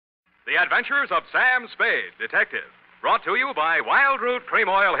The Adventures of Sam Spade, Detective. Brought to you by Wild Root Cream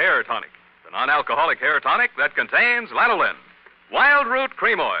Oil Hair Tonic, the non-alcoholic hair tonic that contains lanolin. Wild Root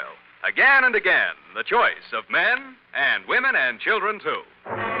Cream Oil. Again and again, the choice of men and women and children, too.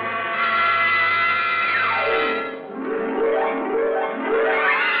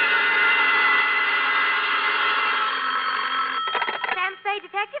 Sam Spade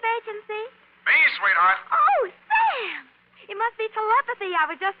Detective Agency. Me, sweetheart. Oh, Sam! It must be telepathy. I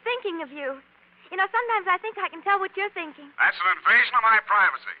was just thinking of you. You know, sometimes I think I can tell what you're thinking. That's an invasion of my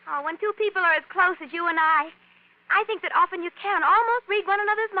privacy. Oh, when two people are as close as you and I think that often you can almost read one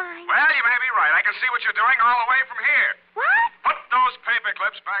another's minds. Well, you may be right. I can see what you're doing all the way from here. What? Put those paper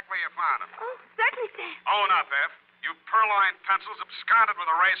clips back where you found them. Oh, certainly, Sam. Own up, Eff. You purloined pencils, absconded with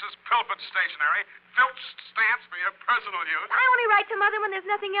erasers, pilfered stationery, filched stamps for your personal use. I only write to Mother when there's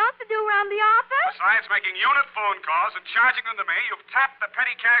nothing else to do around the office. Besides making unit phone calls and charging them to me, you've tapped the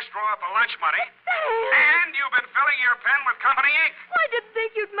petty cash drawer for lunch money. Sam! And you've been filling your pen with company ink. I didn't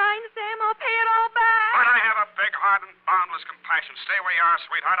think you'd mind, Sam. I'll pay it all back. But I have a big heart and boundless compassion. Stay where you are,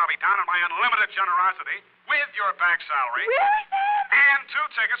 sweetheart. I'll be down on my unlimited generosity with your back salary. Really, Sam? And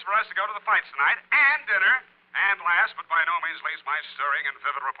 2 tickets for us to go to the fights tonight, and dinner. And last, but by no means least, my stirring and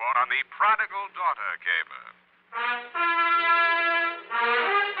vivid report on the Prodigal Daughter caper.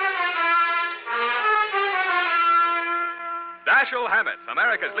 Dashiell Hammett,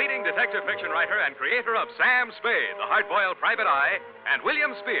 America's leading detective fiction writer and creator of Sam Spade, the hard-boiled private eye, and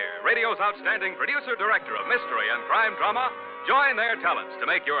William Spier, radio's outstanding producer-director of mystery and crime drama, join their talents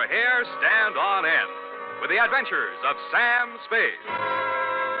to make your hair stand on end with the Adventures of Sam Spade.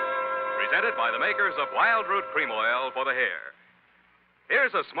 Presented by the makers of Wild Root Cream Oil for the hair.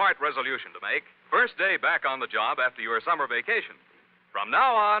 Here's a smart resolution to make. First day back on the job after your summer vacation. From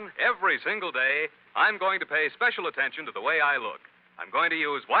now on, every single day, I'm going to pay special attention to the way I look. I'm going to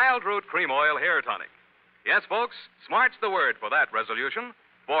use Wild Root Cream Oil Hair Tonic. Yes, folks, smart's the word for that resolution.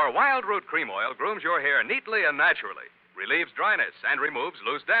 For Wild Root Cream Oil grooms your hair neatly and naturally, relieves dryness, and removes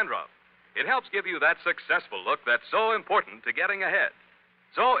loose dandruff. It helps give you that successful look that's so important to getting ahead.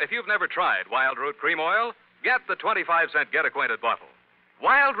 So, if you've never tried Wild Root Cream Oil, get the 25-cent get-acquainted bottle.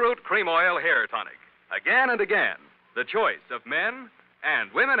 Wild Root Cream Oil Hair Tonic. Again and again, the choice of men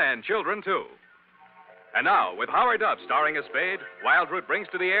and women and children, too. And now, with Howard Duff starring as Spade, Wild Root brings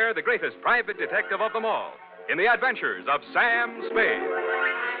to the air the greatest private detective of them all in the Adventures of Sam Spade.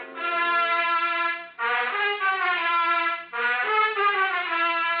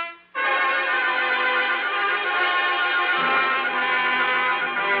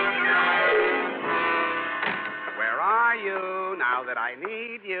 That I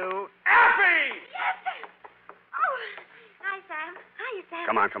need you. Effie! Yes, Sam. Oh, hi, Sam. Hiya, Sam.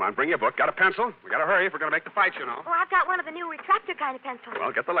 Come on. Bring your book. Got a pencil? We gotta hurry if we're gonna make the fight, you know. Oh, I've got one of the new retractor kind of pencils.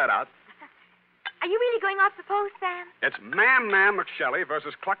 Well, get the lead out. Are you really going off the post, Sam? It's Mam McShelly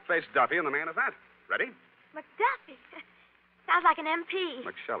versus Cluck-Faced Duffy in the main event. Ready? McDuffie. Sounds like an MP.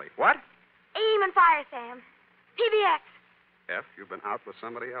 McShelly. What? Aim and fire, Sam. PBX. F, you've been out with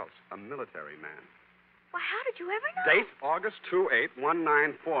somebody else. A military man. Well, how did you ever know? Date, August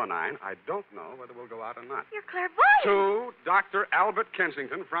 28-1949. I don't know whether we'll go out or not. You're clairvoyant. To Dr. Albert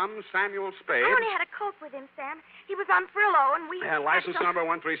Kensington from Samuel Spade. I only had a coke with him, Sam. He was on Furlough, and we... And license number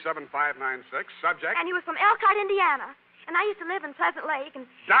 137596. Subject? And he was from Elkhart, Indiana. And I used to live in Pleasant Lake, and...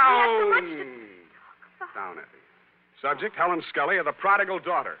 Down! We had so much to... Down, Effie. Subject, Helen Scully of the Prodigal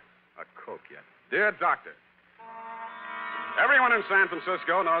Daughter. A coke yet. Dear Doctor, everyone in San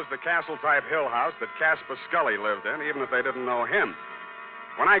Francisco knows the castle-type hill house that Caspar Scully lived in, even if they didn't know him.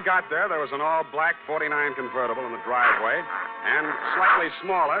 When I got there was an all-black 49 convertible in the driveway, and slightly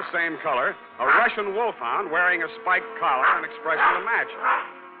smaller, same color, a Russian wolfhound wearing a spiked collar and expression to match.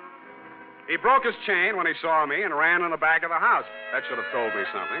 He broke his chain when he saw me and ran in the back of the house. That should have told me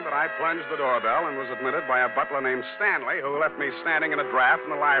something, but I plunged the doorbell and was admitted by a butler named Stanley, who left me standing in a draft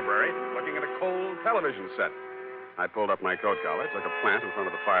in the library looking at a cold television set. I pulled up my coat collar, took a plant in front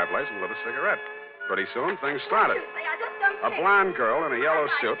of the fireplace, and lit a cigarette. Pretty soon, things started. A blonde girl in a yellow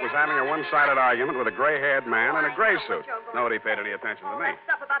suit was having a one-sided argument with a gray-haired man in a gray suit. Nobody paid any attention to me. That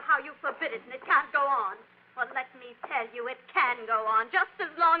stuff about how you forbid it and it can't go on. Well, let me tell you, it can go on just as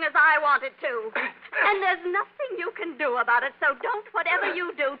long as I want it to. And there's nothing you can do about it, so don't, whatever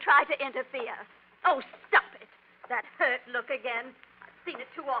you do, try to interfere. Oh, stop it. That hurt look again. I've seen it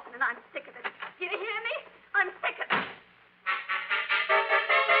too often, and I'm sick of it. Do you hear me? I'm sick of it.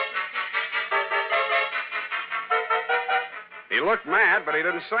 He looked mad, but he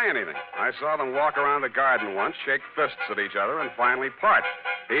didn't say anything. I saw them walk around the garden once, shake fists at each other, and finally part.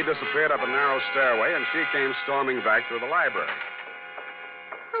 He disappeared up a narrow stairway, and she came storming back through the library.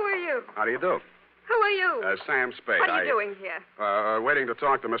 Who are you? you? How do you do? Who are you? Sam Spade. What are you doing here? Waiting to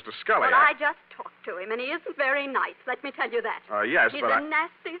talk to Mr. Scully. Well, I just talked to him, and he isn't very nice. Let me tell you that. Yes, He's but a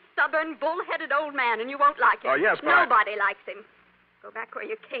nasty, stubborn, bull-headed old man, and you won't like him. Yes, but Nobody likes him. Go back where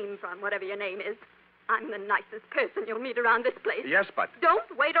you came from, whatever your name is. I'm the nicest person you'll meet around this place. Yes, but... Don't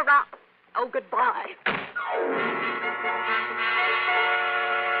wait around. Oh, goodbye.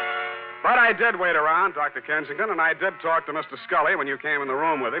 But I did wait around, Dr. Kensington, and I did talk to Mr. Scully when you came in the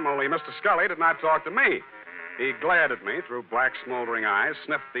room with him, only Mr. Scully did not talk to me. He glared at me through black, smoldering eyes,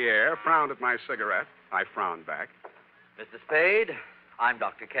 sniffed the air, frowned at my cigarette. I frowned back. Mr. Spade, I'm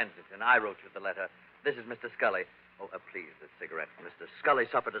Dr. Kensington. I wrote you the letter. This is Mr. Scully. Oh, please, this cigarette. Mr. Scully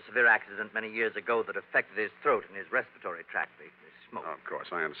suffered a severe accident many years ago that affected his throat and his respiratory tract. He smoked. Oh, of course,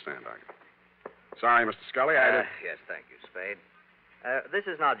 I understand, Doctor. Sorry, Mr. Scully, Yes, thank you, Spade. This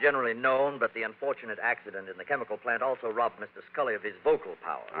is not generally known, but the unfortunate accident in the chemical plant also robbed Mr. Scully of his vocal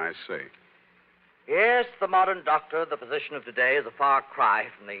power. I see. Yes, the modern doctor, the physician of today, is a far cry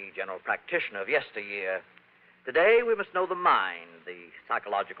from the general practitioner of yesteryear. Today, we must know the mind, the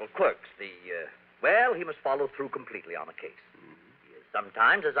psychological quirks, well, he must follow through completely on a case. Mm-hmm. He is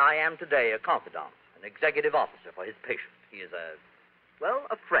sometimes, as I am today, a confidant, an executive officer for his patient. He is a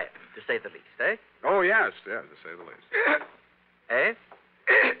friend, to say the least, eh? Oh, yes, to say the least. Eh?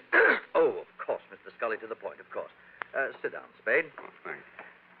 Oh, of course, Mr. Scully, to the point, of course. Sit down, Spade. Oh, thanks.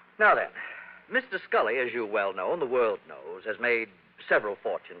 Now then, Mr. Scully, as you well know, and the world knows, has made several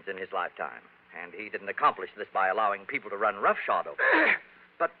fortunes in his lifetime. And he didn't accomplish this by allowing people to run roughshod over him.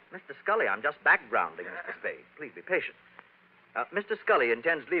 But, Mr. Scully, I'm just backgrounding Mr. Spade. Please be patient. Mr. Scully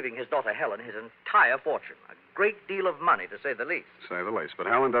intends leaving his daughter Helen his entire fortune. A great deal of money, to say the least. Say the least. But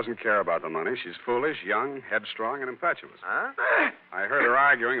Helen doesn't care about the money. She's foolish, young, headstrong, and impetuous. Huh? I heard her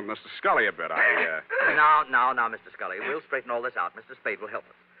arguing with Mr. Scully a bit. Now, Mr. Scully. We'll straighten all this out. Mr. Spade will help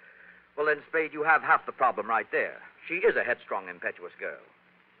us. Well, then, Spade, you have half the problem right there. She is a headstrong, impetuous girl.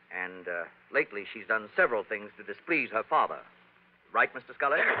 And lately she's done several things to displease her father. Right, Mr.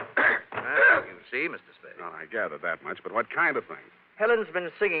 Scully? You see, Mr. Spade. Well, I gathered that much, but what kind of thing? Helen's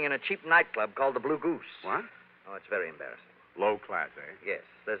been singing in a cheap nightclub called the Blue Goose. What? Oh, it's very embarrassing. Low class, eh? Yes.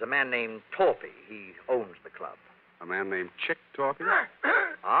 There's a man named Torpy. He owns the club. A man named Chick Torpy?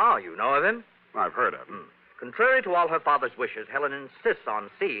 Ah, you know of him? I've heard of him. Contrary to all her father's wishes, Helen insists on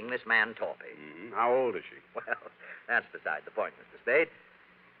seeing this man Torpy. Mm-hmm. How old is she? Well, that's beside the point, Mr. Spade.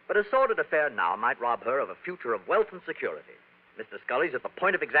 But a sordid affair now might rob her of a future of wealth and security. Mr. Scully's at the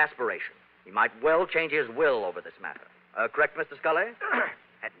point of exasperation. He might well change his will over this matter. Correct, Mr. Scully?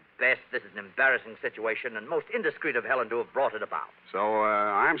 At best, this is an embarrassing situation, and most indiscreet of Helen to have brought it about. So,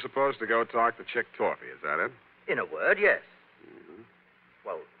 I'm supposed to go talk to Chick Torpy, is that it? In a word, yes. Mm-hmm.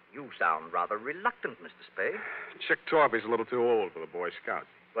 Well, you sound rather reluctant, Mr. Spade. Chick Torpy's a little too old for the Boy Scouts.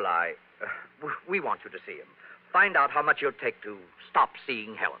 Well, we want you to see him. Find out how much it'll take to stop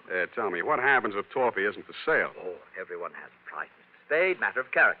seeing Helen. Tell me, what happens if Torpy isn't for sale? Oh, everyone has a price, Mr. Spade. Matter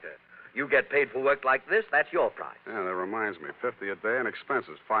of character. You get paid for work like this, that's your price. Yeah, that reminds me. 50 a day and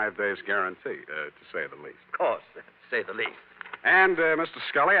expenses. 5 days guaranteed, to say the least. Of course, to say the least. And, Mr.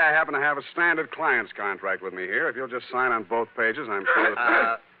 Scully, I happen to have a standard client's contract with me here. If you'll just sign on both pages, I'm sure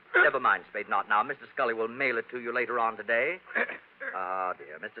that... Never mind, Spade, not now. Mr. Scully will mail it to you later on today. Ah,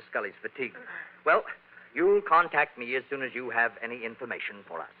 dear, Mr. Scully's fatigued. Well, you'll contact me as soon as you have any information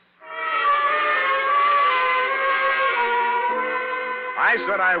for us. I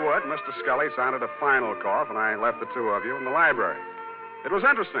said I would. Mr. Scully sounded a final cough, and I left the two of you in the library. It was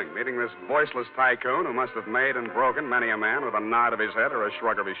interesting, meeting this voiceless tycoon who must have made and broken many a man with a nod of his head or a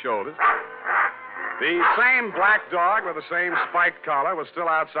shrug of his shoulders. The same black dog with the same spiked collar was still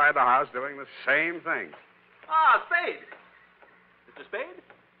outside the house doing the same thing. Ah, Spade. Mr. Spade?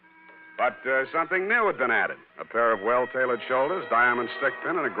 But something new had been added. A pair of well-tailored shoulders, diamond stick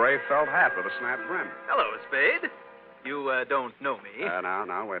pin, and a gray felt hat with a snap brim. Hello, Spade. You don't know me.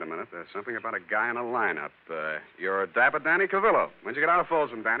 Now, wait a minute. There's something about a guy in a lineup. You're Dapper Danny Cavillo. When'd you get out of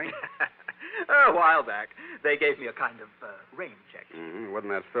Folsom, Danny? A while back. They gave me a kind of rain check. Mm-hmm.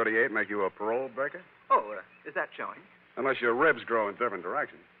 Wouldn't that 38 make you a parole breaker? Oh, is that showing? Unless your ribs grow in different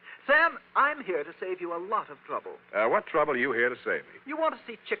directions. Sam, I'm here to save you a lot of trouble. What trouble are you here to save me? You want to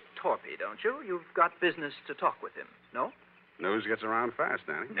see Chick Torpy, don't you? You've got business to talk with him, no? News gets around fast,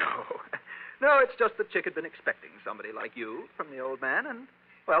 Danny. No, it's just that Chick had been expecting somebody like you from the old man, and,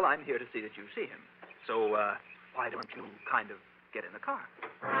 well, I'm here to see that you see him. So, why don't you kind of get in the car?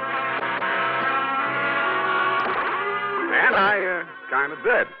 And I kind of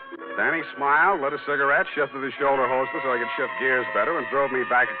did. Danny smiled, lit a cigarette, shifted his shoulder holster so he could shift gears better, and drove me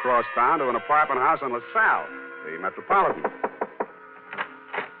back across town to an apartment house on LaSalle, the Metropolitan.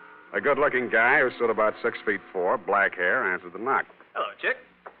 A good-looking guy who stood about 6'4", black hair, answered the knock. Hello, Chick.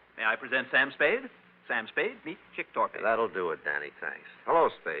 May I present Sam Spade? Sam Spade, meet Chick Torpy. That'll do it, Danny, thanks. Hello,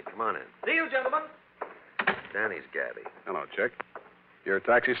 Spade. Come on in. See you, gentlemen. Danny's Gabby. Hello, Chick. Your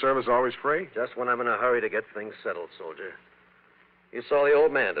taxi service always free? Just when I'm in a hurry to get things settled, soldier. You saw the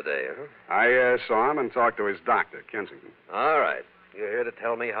old man today, huh? I saw him and talked to his doctor, Kensington. All right. You're here to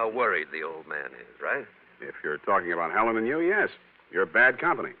tell me how worried the old man is, right? If you're talking about Helen and you, yes. You're bad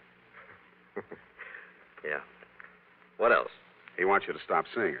company. Yeah. What else? He wants you to stop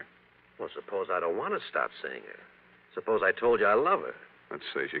seeing her. Well, suppose I don't want to stop seeing her. Suppose I told you I love her. Let's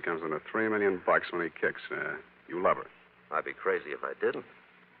see. She comes in at $3 million when he kicks. You love her. I'd be crazy if I didn't.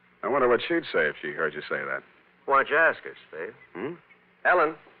 I wonder what she'd say if she heard you say that. Why don't you ask her, Spade?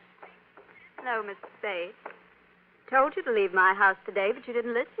 Helen. Hello, Mr. Spade. Told you to leave my house today, but you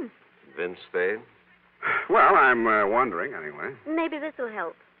didn't listen. Vince Spade? Well, I'm wondering, anyway. Maybe this will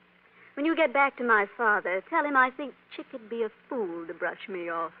help. When you get back to my father, tell him I think Chick'd be a fool to brush me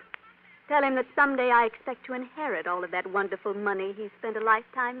off. Tell him that someday I expect to inherit all of that wonderful money he spent a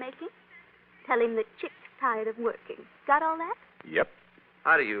lifetime making. Tell him that Chick's tired of working. Got all that? Yep.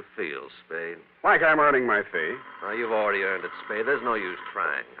 How do you feel, Spade? Like I'm earning my fee. Well, you've already earned it, Spade. There's no use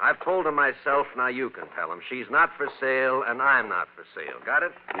trying. I've told him myself, now you can tell him. She's not for sale, and I'm not for sale. Got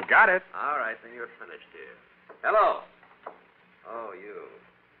it? You got it. All right, then you're finished here. Hello. Oh, you.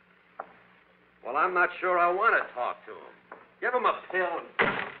 Well, I'm not sure I want to talk to him. Give him a pill.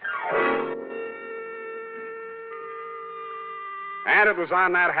 And it was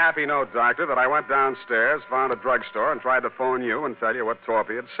on that happy note, Doctor, that I went downstairs, found a drugstore, and tried to phone you and tell you what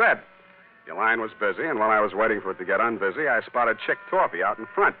Torpy had said. Your line was busy, and while I was waiting for it to get unbusy, I spotted Chick Torpy out in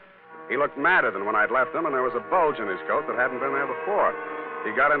front. He looked madder than when I'd left him, and there was a bulge in his coat that hadn't been there before.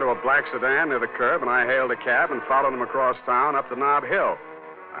 He got into a black sedan near the curb, and I hailed a cab and followed him across town up to Nob Hill.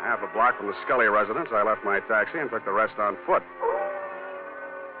 A half a block from the Scully residence, I left my taxi and took the rest on foot.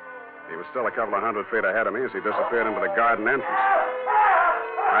 He was still a couple of 100 feet ahead of me as he disappeared into the garden entrance.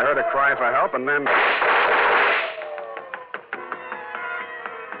 I heard a cry for help, and then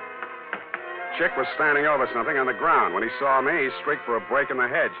Chick was standing over something on the ground. When he saw me, he shrieked for a break in the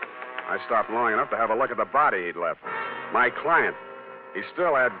hedge. I stopped long enough to have a look at the body he'd left. My client. He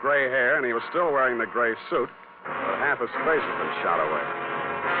still had gray hair, and he was still wearing the gray suit, but half his face had been shot away.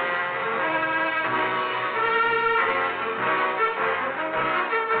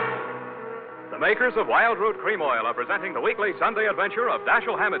 The makers of Wild Root Cream Oil are presenting the weekly Sunday adventure of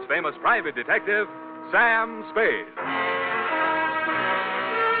Dashiell Hammett's famous private detective, Sam Spade.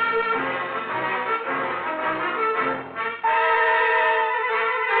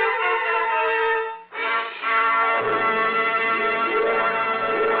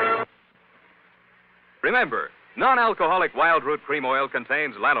 Remember, non-alcoholic Wild Root Cream Oil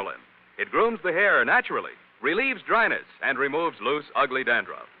contains lanolin. It grooms the hair naturally, relieves dryness, and removes loose, ugly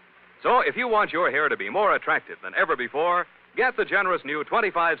dandruff. So if you want your hair to be more attractive than ever before, get the generous new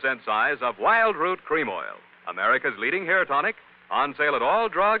 25-cent size of Wild Root Cream Oil, America's leading hair tonic, on sale at all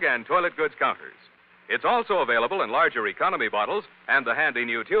drug and toilet goods counters. It's also available in larger economy bottles and the handy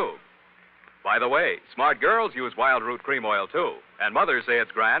new tube. By the way, smart girls use Wild Root Cream Oil, too, and mothers say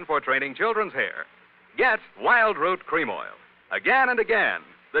it's grand for training children's hair. Get Wild Root Cream Oil. Again and again,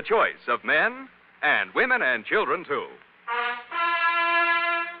 the choice of men and women and children, too.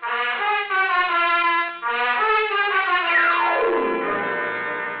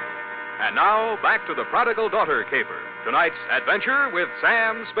 And now, back to the Prodigal Daughter caper. Tonight's adventure with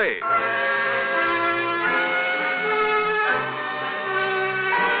Sam Spade.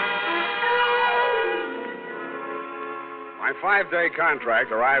 My 5-day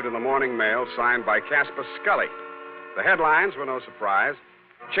contract arrived in the morning mail signed by Caspar Scully. The headlines were no surprise.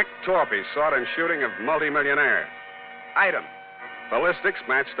 Chick Torpy sought in shooting of multimillionaire. Item: ballistics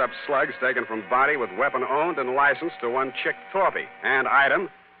matched up slugs taken from body with weapon owned and licensed to one Chick Torpy. And item: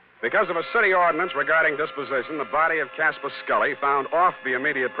 because of a city ordinance regarding disposition, the body of Caspar Scully, found off the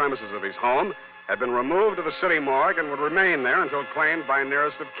immediate premises of his home, had been removed to the city morgue and would remain there until claimed by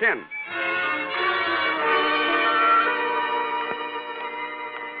nearest of kin.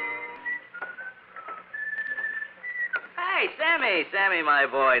 Hey, Sammy, my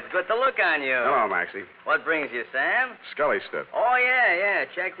boy. It's good to look on you. Hello, Maxie. What brings you, Sam? Scully stood. Oh, yeah.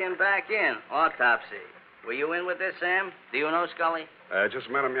 Checked him back in. Autopsy. Were you in with this, Sam? Do you know Scully? Just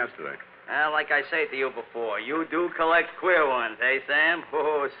met him yesterday. Like I say to you before, you do collect queer ones, eh, Sam?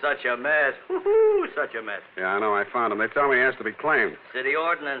 Oh, such a mess. Woo-hoo, such a mess. Yeah, I know. I found him. They tell me he has to be claimed. City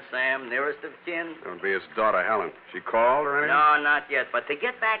ordinance, Sam. Nearest of kin. That would be his daughter, Helen. She called or anything? No, not yet. But to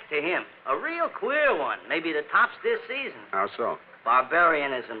get back to him, a real queer one. Maybe the tops this season. How so?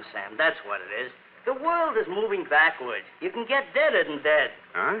 Barbarianism, Sam. That's what it is. The world is moving backwards. You can get deader than dead.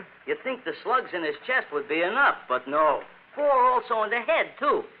 Huh? You'd think the slugs in his chest would be enough, but no. 4 also in the head,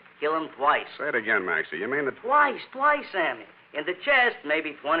 too. Kill him twice. Say it again, Maxie. You mean that... Twice, Sammy. In the chest,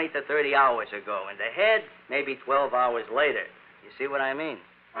 maybe 20 to 30 hours ago. In the head, maybe 12 hours later. You see what I mean?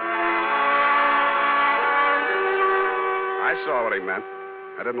 I saw what he meant.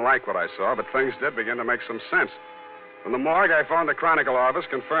 I didn't like what I saw, but things did begin to make some sense. From the morgue, I phoned the Chronicle office,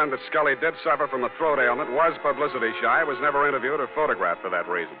 confirmed that Scully did suffer from a throat ailment, was publicity shy, was never interviewed or photographed for that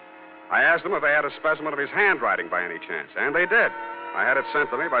reason. I asked them if they had a specimen of his handwriting by any chance, and they did. I had it sent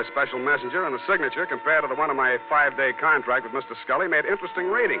to me by special messenger, and the signature, compared to the one on my 5-day contract with Mr. Scully, made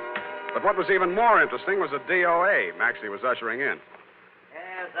interesting reading. But what was even more interesting was a DOA Maxie was ushering in.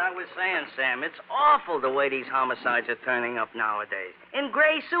 As I was saying, Sam, it's awful the way these homicides are turning up nowadays. In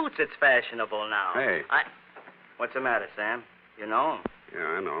gray suits, it's fashionable now. Hey. What's the matter, Sam? You know him? Yeah,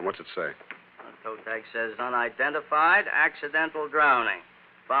 I know him. What's it say? The toe tag says unidentified, accidental drowning.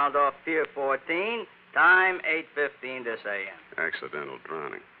 Found off Pier 14, time 8:15 this a.m. Accidental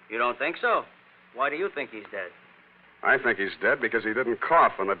drowning. You don't think so? Why do you think he's dead? I think he's dead because he didn't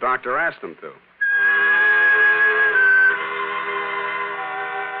cough when the doctor asked him to.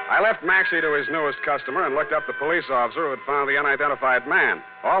 I left Maxie to his newest customer and looked up the police officer who had found the unidentified man.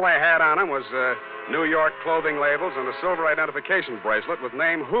 All they had on him was New York clothing labels and a silver identification bracelet with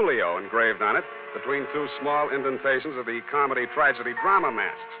name Julio engraved on it between 2 small indentations of the comedy tragedy drama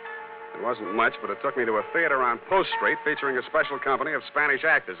masks. It wasn't much, but it took me to a theater on Post Street featuring a special company of Spanish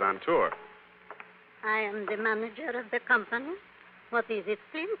actors on tour. I am the manager of the company. What is it,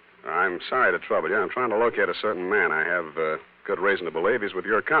 please? I'm sorry to trouble you. I'm trying to locate a certain man. I have good reason to believe he's with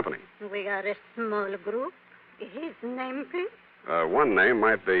your company. We are a small group. His name, please? One name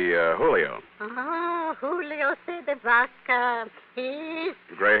might be Julio. Ah, Julio de Vaca. He's...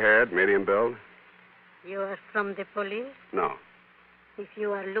 Gray-haired, medium build? You are from the police? No. If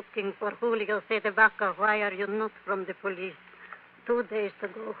you are looking for Julio de Vaca, why are you not from the police? 2 days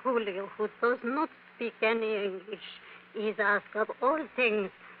ago, Julio, who does not speak any English, is asked of all things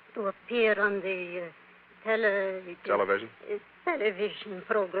to appear on the television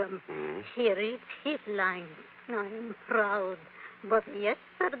program. Mm-hmm. Here is his line. I am proud. But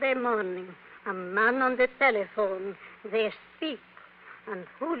yesterday morning, a man on the telephone, they speak, and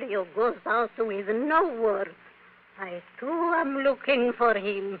Julio goes out with no word. I, too, am looking for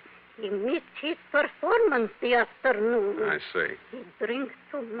him. He missed his performance the afternoon. I see. He drinks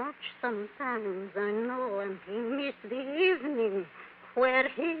too much sometimes, I know, and he missed the evening. Where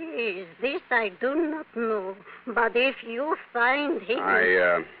he is, this I do not know. But if you find him...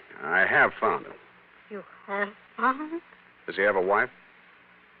 I have found him. You have found? Does he have a wife?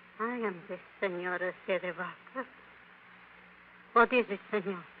 I am the Senora de Vaca. What is it,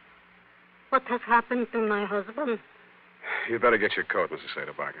 senor? What has happened to my husband? You'd better get your coat, Mrs.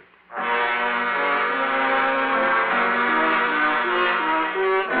 Sederbacher.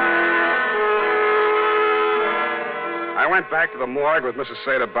 I went back to the morgue with Mrs.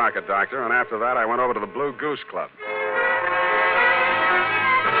 Sederbacher, doctor, and after that I went over to the Blue Goose Club.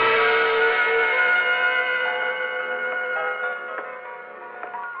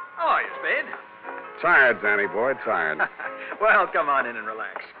 How are you, Spade? Tired, Danny boy, tired. Well, come on in and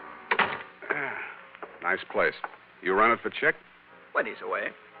relax. Nice place. You run it for Chick? When he's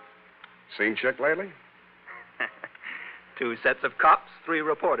away. Seen Chick lately? 2 sets of cops, 3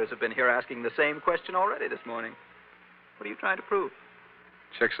 reporters have been here asking the same question already this morning. What are you trying to prove?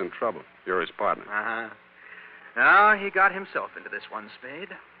 Chick's in trouble. You're his partner. Uh-huh. Now, he got himself into this one, Spade.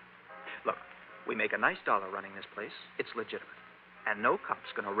 Look, we make a nice dollar running this place. It's legitimate. And no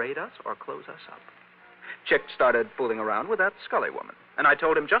cop's going to raid us or close us up. Chick started fooling around with that Scully woman. And I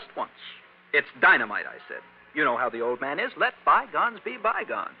told him just once. It's dynamite, I said. You know how the old man is. Let bygones be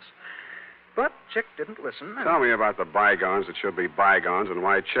bygones. But Chick didn't listen. And... Tell me about the bygones that should be bygones and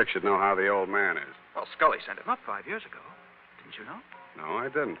why Chick should know how the old man is. Well, Scully sent him up 5 years ago. Didn't you know? No, I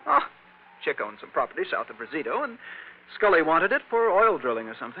didn't. Oh, Chick owned some property south of Brazito, and Scully wanted it for oil drilling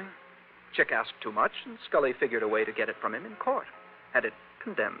or something. Chick asked too much, and Scully figured a way to get it from him in court. Had it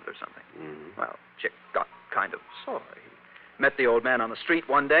condemned or something. Mm-hmm. Well, Chick got kind of sore. He met the old man on the street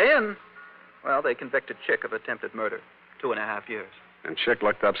one day, and, well, they convicted Chick of attempted murder. 2.5 years. And Chick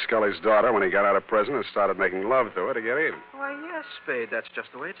looked up Scully's daughter when he got out of prison and started making love to her to get even. Why, yes, Spade, that's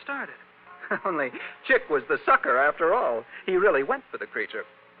just the way it started. Only Chick was the sucker after all. He really went for the creature.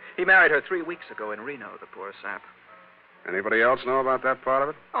 He married her 3 weeks ago in Reno, the poor sap. Anybody else know about that part of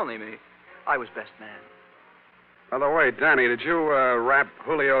it? Only me. I was best man. By the way, Danny, did you rap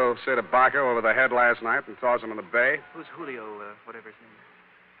Julio Cedebaca over the head last night and toss him in the bay? Who's Julio, whatever his name is?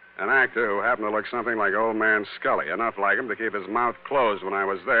 An actor who happened to look something like Old Man Scully. Enough like him to keep his mouth closed when I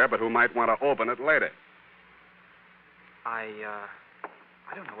was there, but who might want to open it later. I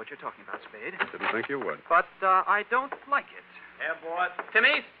don't know what you're talking about, Spade. Didn't think you would. But I don't like it. Yeah, boss.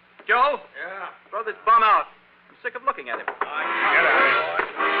 Timmy? Joe? Yeah. Throw this bum out. I'm sick of looking at him. Get out.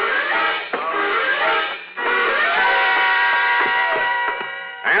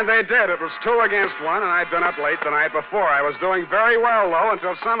 And they did. It was 2 against 1, and I'd been up late the night before. I was doing very well, though,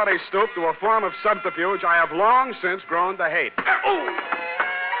 until somebody stooped to a form of subterfuge I have long since grown to hate. I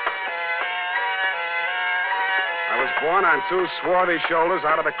was born on 2 swarthy shoulders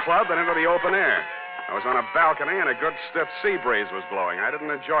out of the club and into the open air. I was on a balcony, and a good stiff sea breeze was blowing. I didn't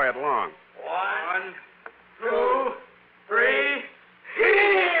enjoy it long. 1, 2, 3.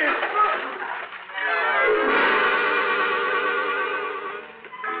 Here!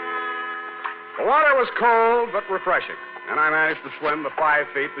 The water was cold but refreshing, and I managed to swim the 5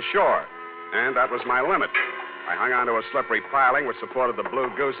 feet to shore. And that was my limit. I hung onto a slippery piling which supported the Blue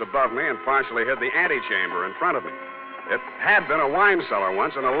Goose above me and partially hid the antechamber in front of me. It had been a wine cellar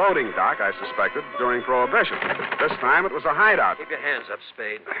once and a loading dock, I suspected, during Prohibition. This time it was a hideout. Keep your hands up,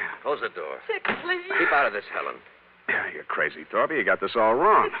 Spade. Close the door. Chick, please. Keep out of this, Helen. You're crazy, Torpy. You got this all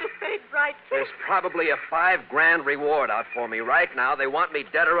wrong. Mr. Spade, right. There's probably a $5,000 reward out for me right now. They want me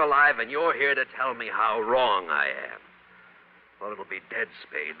dead or alive, and you're here to tell me how wrong I am. Well, it'll be dead,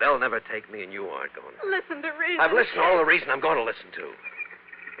 Spade. They'll never take me, and you aren't going to. Listen to reason. I've listened to all the reason I'm going to listen to.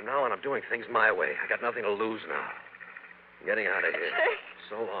 From now on, I'm doing things my way. I got nothing to lose now. I'm getting out of here.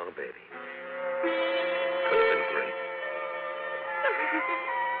 So long, baby. Could have been great.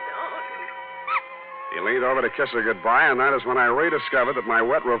 He leaned over to kiss her goodbye, and that is when I rediscovered that my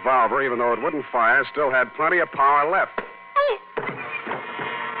wet revolver, even though it wouldn't fire, still had plenty of power left.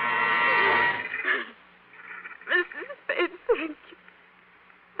 Mrs. Spade, thank you.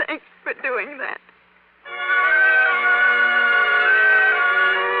 Thanks for doing that.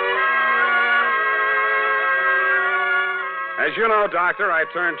 As you know, Doctor, I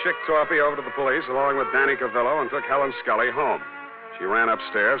turned Chick Torpy over to the police along with Danny Cavillo and took Helen Scully home. She ran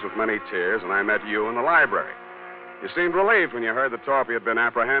upstairs with many tears, and I met you in the library. You seemed relieved when you heard that Torpy had been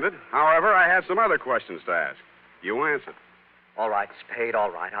apprehended. However, I had some other questions to ask. You answered. All right, Spade, all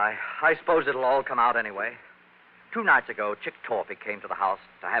right. I suppose it'll all come out anyway. 2 nights ago, Chick Torpy came to the house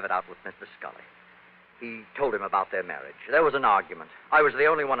to have it out with Mr. Scully. He told him about their marriage. There was an argument. I was the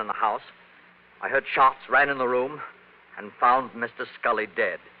only one in the house. I heard shots, ran in the room, and found Mr. Scully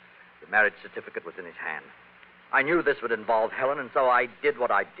dead. The marriage certificate was in his hand. I knew this would involve Helen, and so I did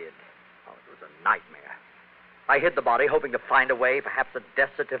what I did. Oh, it was a nightmare. I hid the body, hoping to find a way, perhaps a death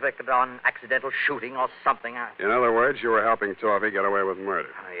certificate on accidental shooting or something. In other words, you were helping Torpy get away with murder.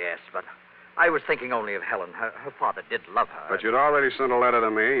 Yes, but I was thinking only of Helen. Her father did love her. But you'd already sent a letter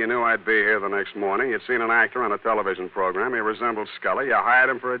to me. You knew I'd be here the next morning. You'd seen an actor on a television program. He resembled Scully. You hired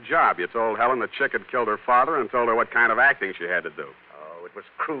him for a job. You told Helen that Chick had killed her father and told her what kind of acting she had to do. Oh, it was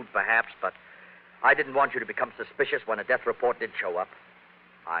crude, perhaps, but I didn't want you to become suspicious when a death report did show up.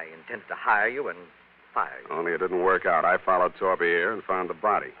 I intended to hire you and fire you. Only it didn't work out. I followed Torpy here and found the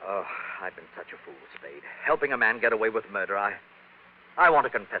body. Oh, I've been such a fool, Spade. Helping a man get away with murder, I want to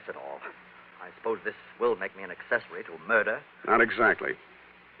confess it all. I suppose this will make me an accessory to murder. Not exactly.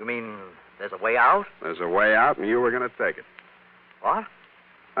 You mean there's a way out? There's a way out, and you were going to take it. What?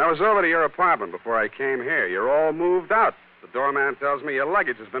 I was over to your apartment before I came here. You're all moved out. The doorman tells me your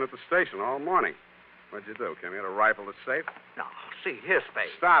luggage has been at the station all morning. What'd you do? Came here to rifle the safe? No, see, here,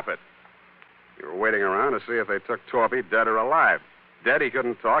 Spade. Stop it. You were waiting around to see if they took Torpy dead or alive. Dead, he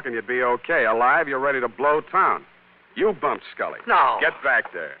couldn't talk, and you'd be okay. Alive, you're ready to blow town. You bumped Scully. No. Get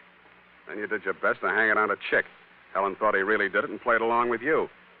back there. Then you did your best to hang it on a Chick. Helen thought he really did it and played along with you.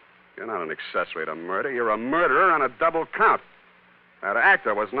 You're not an accessory to murder. You're a murderer on a double count. That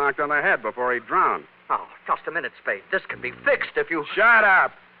actor was knocked on the head before he drowned. Oh, just a minute, Spade. This can be fixed if you... Shut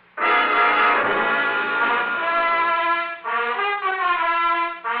up!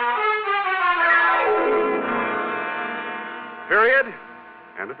 Period.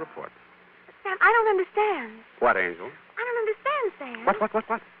 End of report. Sam, I don't understand. What, Angel? I don't understand, Sam. What?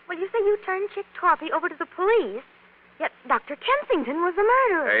 Well, you say you turned Chick Torpy over to the police, yet Dr. Kensington was the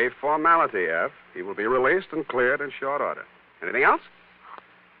murderer. A formality, F. He will be released and cleared in short order. Anything else?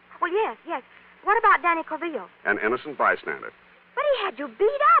 Well, yes. What about Danny Cavillo? An innocent bystander. But he had you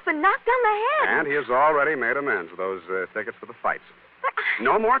beat up and knocked on the head. And he has already made amends with those tickets for the fights. But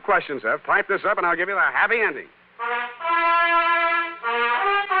No more questions, F. Type this up and I'll give you the happy ending.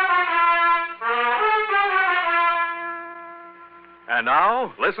 And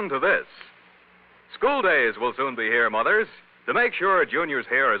now, listen to this. School days will soon be here, mothers. To make sure Junior's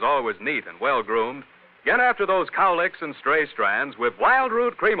hair is always neat and well-groomed, get after those cowlicks and stray strands with Wild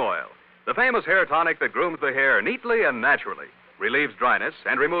Root Cream Oil, the famous hair tonic that grooms the hair neatly and naturally, relieves dryness,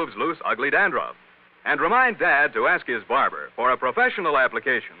 and removes loose, ugly dandruff. And remind Dad to ask his barber for a professional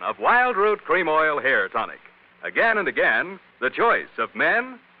application of Wild Root Cream Oil Hair Tonic. Again and again, the choice of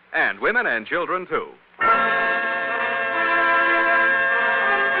men and women and children, too.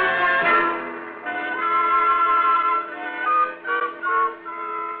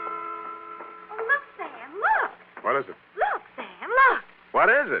 What is it? Look, Sam, look. What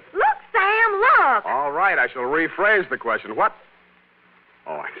is it? Look, Sam, look. All right, I shall rephrase the question. What?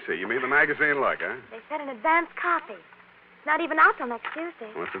 Oh, I see. You mean the magazine Look, huh? They said an advance copy. It's not even out till next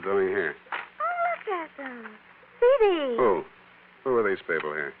Tuesday. What's it doing here? Oh, look at them. CD. Who are these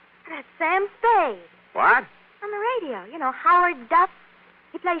people here? That's Sam Spade. What? On the radio. You know, Howard Duff.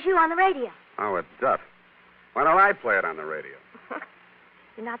 He plays you on the radio. Howard Duff. Why don't I play it on the radio?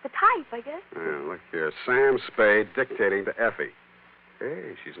 You're not the type, I guess. Look here. Sam Spade dictating to Effie.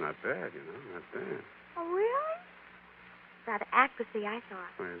 Hey, she's not bad, you know. Not bad. Oh, really? Rather actressy, I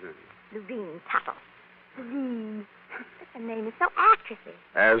thought. Why is it? Lurene, Tuttle. Lurene. The name is so actressy.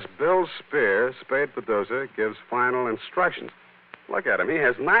 As Bill Spier, Spade producer, gives final instructions. Look at him. He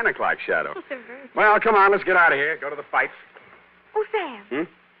has 9 o'clock shadow. Well, come on. Let's get out of here. Go to the fights. Oh, Sam.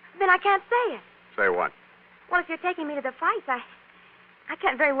 Then I can't say it. Say what? Well, if you're taking me to the fights, I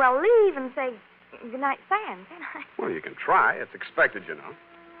can't very well leave and say goodnight, Sam, can I? Well, you can try. It's expected, you know.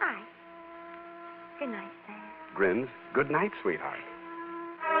 All right. Good night, Sam. Grins. Good night, sweetheart.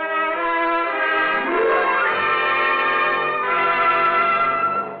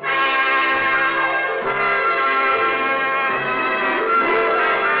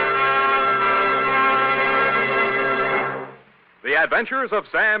 The Adventures of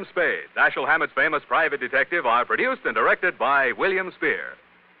Sam Spade, Dashiell Hammett's famous private detective, are produced and directed by William Spier.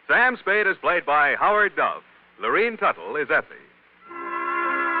 Sam Spade is played by Howard Duff. Lurene Tuttle is Effie.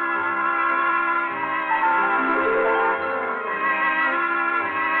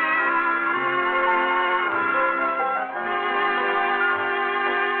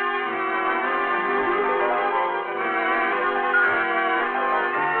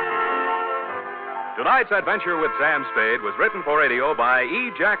 Tonight's adventure with Sam Spade was written for radio by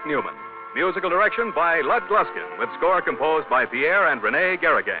E. Jack Newman. Musical direction by Lud Gluskin, with score composed by Pierre and Renee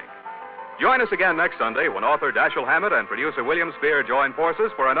Garrigang. Join us again next Sunday when author Dashiell Hammett and producer William Spier join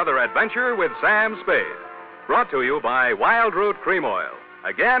forces for another adventure with Sam Spade. Brought to you by Wild Root Cream Oil.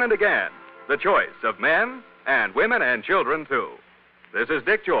 Again and again, the choice of men and women and children, too. This is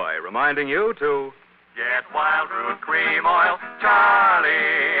Dick Joy reminding you to get Wild Root Cream Oil,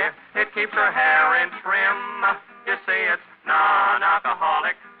 Charlie. It keeps her hair in trim. You see, it's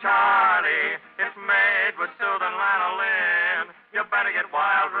non-alcoholic, Charlie. It's made with soothing lanolin. You better get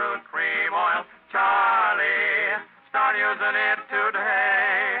Wild Root Cream Oil, Charlie. Start using it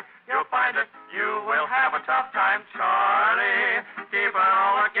today. You'll find that you will have a tough time, Charlie. Keeping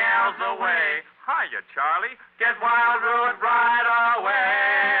all the gals away. Hiya, Charlie. Get Wild Root right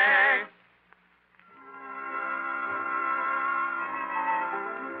away.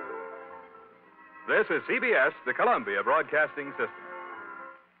 This is CBS, the Columbia Broadcasting System.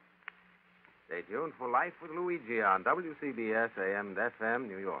 Stay tuned for Life with Luigi on WCBS AM and FM,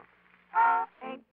 New York.